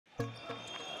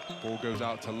Ball goes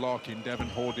out to Larkin, Devon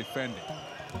Hall defending.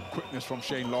 Quickness from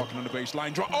Shane Larkin on the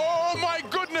baseline. Oh my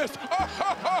goodness! Oh,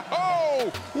 ho, ho,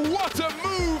 ho! What a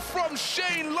move from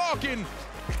Shane Larkin!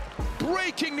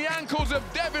 Breaking the ankles of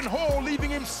Devon Hall, leaving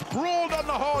him sprawled on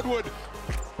the hardwood.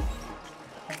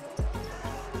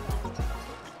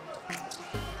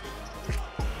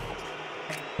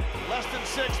 Less than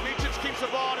 6, Micic keeps the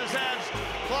ball in his hands.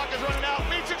 Clock is running out,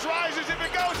 Micic rises, if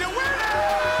it goes, he'll win it!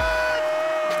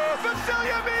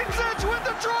 Vasilija Micic with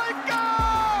the troika!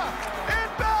 In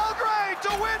Belgrade to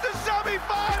win the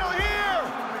semi-final here!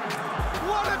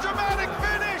 What a dramatic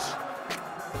finish!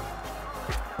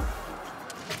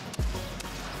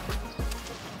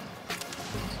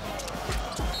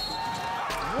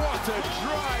 What a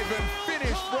drive and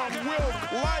finish from Will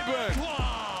Clyburn!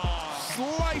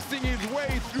 Slicing his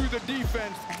way through the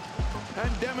defense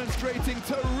and demonstrating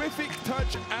terrific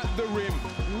touch at the rim.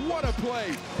 What a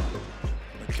play!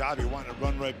 Maccabi wanting to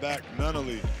run right back.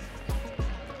 Nunnally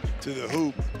to the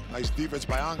hoop. Nice defense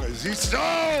by Anga.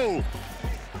 Zizic!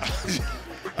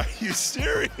 Are you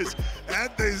serious?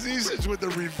 Ante Zizic with the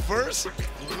reverse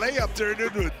layup turned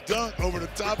into a dunk over the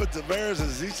top of Tavares, and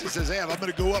Zizic says, hey, I'm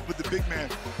going to go up with the big man.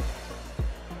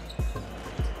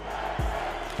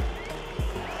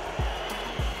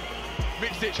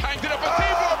 Micic hangs it up for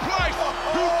Tibor Pleiss,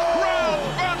 who crowns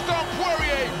Vincent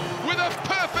Poirier with a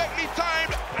perfectly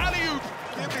timed alley-oop.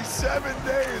 Give me 7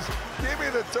 days. Give me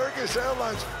the Turkish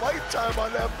Airlines flight time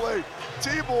on that play.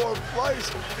 Tibor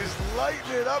Pleiss is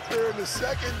lighting it up there in the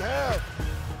second half.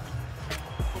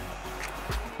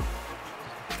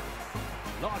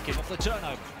 Larkin off the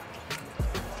turnover.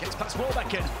 Gets past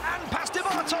Warbecken and past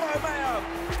Bartolomeo.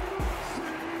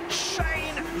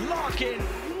 Shane Larkin.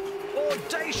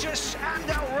 Audacious and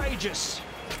outrageous.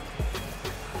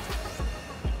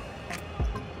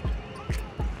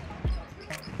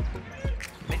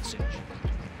 Micic.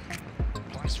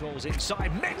 Pleiss rolls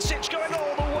inside. Micic going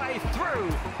all the way through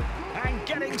and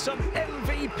getting some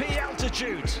MVP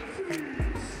altitude.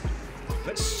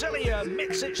 Vasilija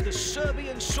Micic, the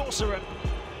Serbian sorcerer,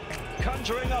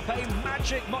 conjuring up a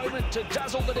magic moment to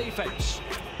dazzle the defense.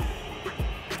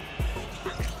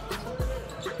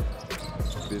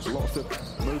 There's lots of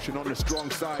motion on the strong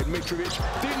side. Mitrovic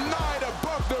denied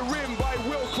above the rim by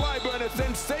Will Clyburn. A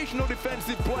sensational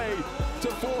defensive play to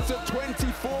force a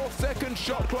 24-second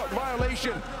shot clock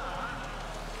violation.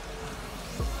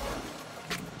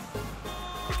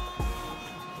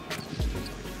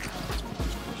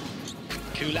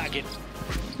 Kulagin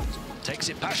takes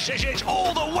it past Zizic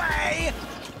all the way,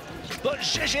 but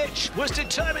Zizic was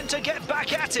determined to get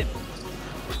back at him.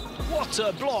 What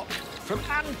a block from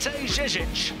Ante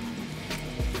Zizic.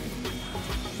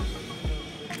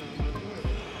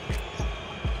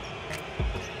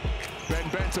 Ben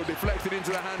Bento deflected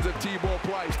into the hands of Tibor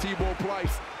Pleiss. Tibor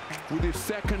Pleiss with his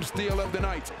second steal of the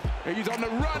night. He's on the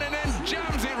run and then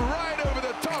jams it right over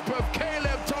the top of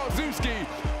Caleb Tarczewski.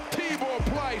 Tibor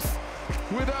Pleiss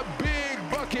with a big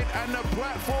bucket and the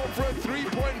platform for a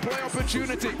three-point play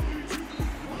opportunity.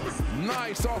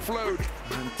 Nice offload,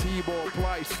 and Tibor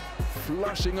Pleiss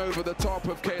flushing over the top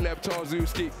of Caleb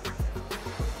Tarczewski.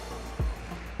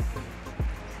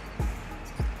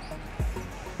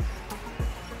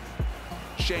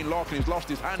 Shane Larkin has lost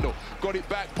his handle, got it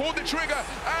back, pulled the trigger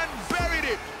and buried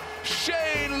it.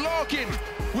 Shane Larkin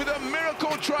with a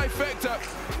miracle trifecta.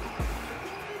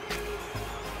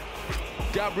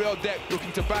 Gabriel Deck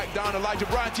looking to back down Elijah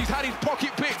Bryant. He's had his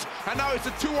pocket picked, and now it's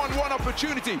a 2-on-1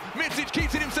 opportunity. Micic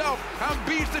keeps it himself and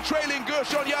beats the trailing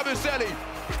Gershon Yabusele.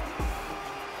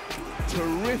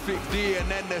 Terrific D,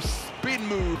 and then the spin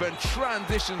move and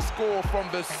transition score from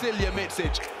Vasilija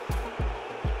Micic.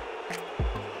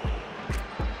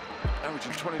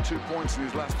 Averaging 22 points in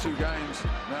his last 2 games.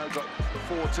 Now got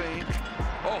 14.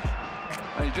 Oh,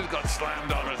 and he just got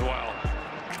slammed on as well.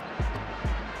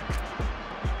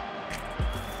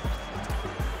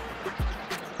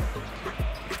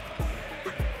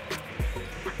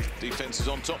 Defense is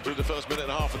on top through the first minute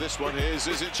and a half of this one. Here's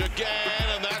Zizic again,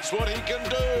 and that's what he can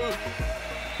do.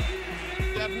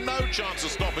 They have no chance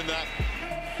of stopping that.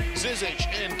 Zizic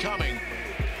incoming.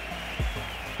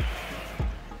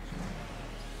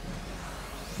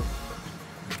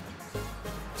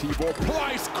 Tibor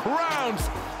Pleiss crowns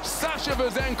Sasha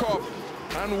Vezenkov.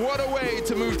 And what a way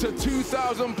to move to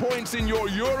 2,000 points in your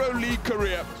EuroLeague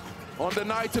career. On the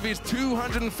night of his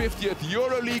 250th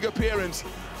EuroLeague appearance,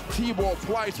 Tibor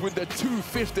Pleiss with the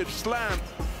two-fisted slam.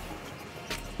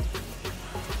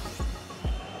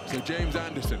 So James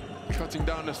Anderson cutting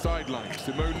down the sideline.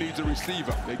 Simone needs a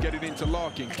receiver. They get it into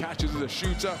Larkin, catches as a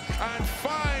shooter, and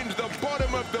finds the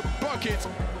bottom of the bucket.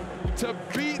 to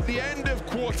beat the end of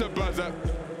quarter buzzer.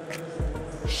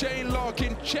 Shane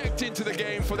Larkin checked into the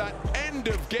game for that end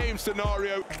of game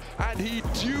scenario, and he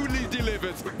duly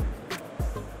delivers.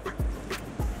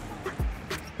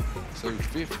 So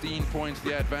 15 points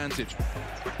the advantage.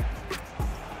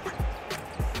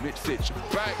 Mitsic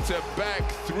back-to-back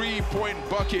three-point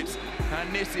buckets,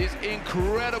 and this is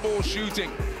incredible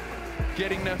shooting.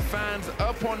 Getting the fans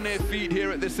up on their feet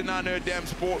here at the Sinan Erdem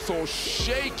Sports Hall,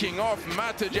 shaking off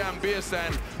Matajan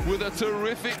Birsan with a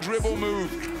terrific dribble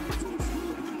move.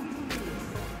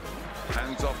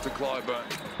 Hands off to Clyburn.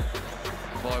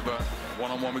 Clyburn,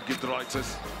 one-on-one with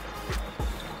Giedraitis.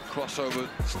 Crossover,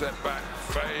 step back,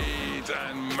 fades,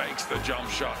 and makes the jump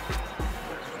shot.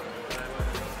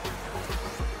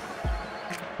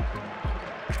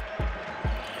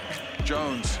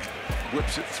 Jones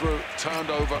whips it through, turned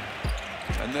over,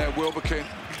 and there Wilbekin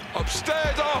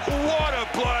upstairs. Oh, what a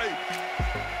play!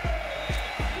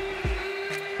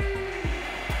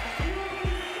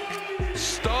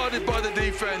 Started by the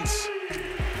defense,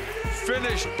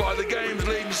 finished by the game's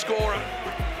leading scorer.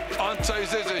 Ante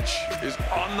Zizic is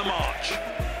on the march.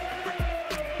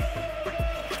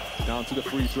 Down to the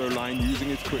free throw line, using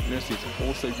his quickness. He's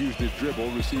also used his dribble,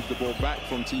 received the ball back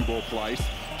from Tibor Pleiss.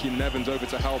 Keenan Evans over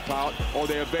to help out. Oh,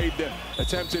 they evade the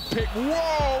attempted pick.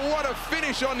 Whoa, what a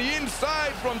finish on the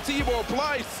inside from Tibor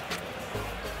Pleiss.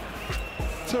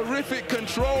 Terrific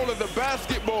control of the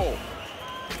basketball.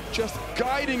 Just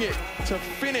guiding it to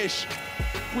finish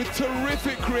with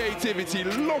terrific creativity.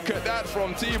 Look at that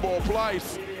from Tibor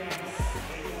Pleiss.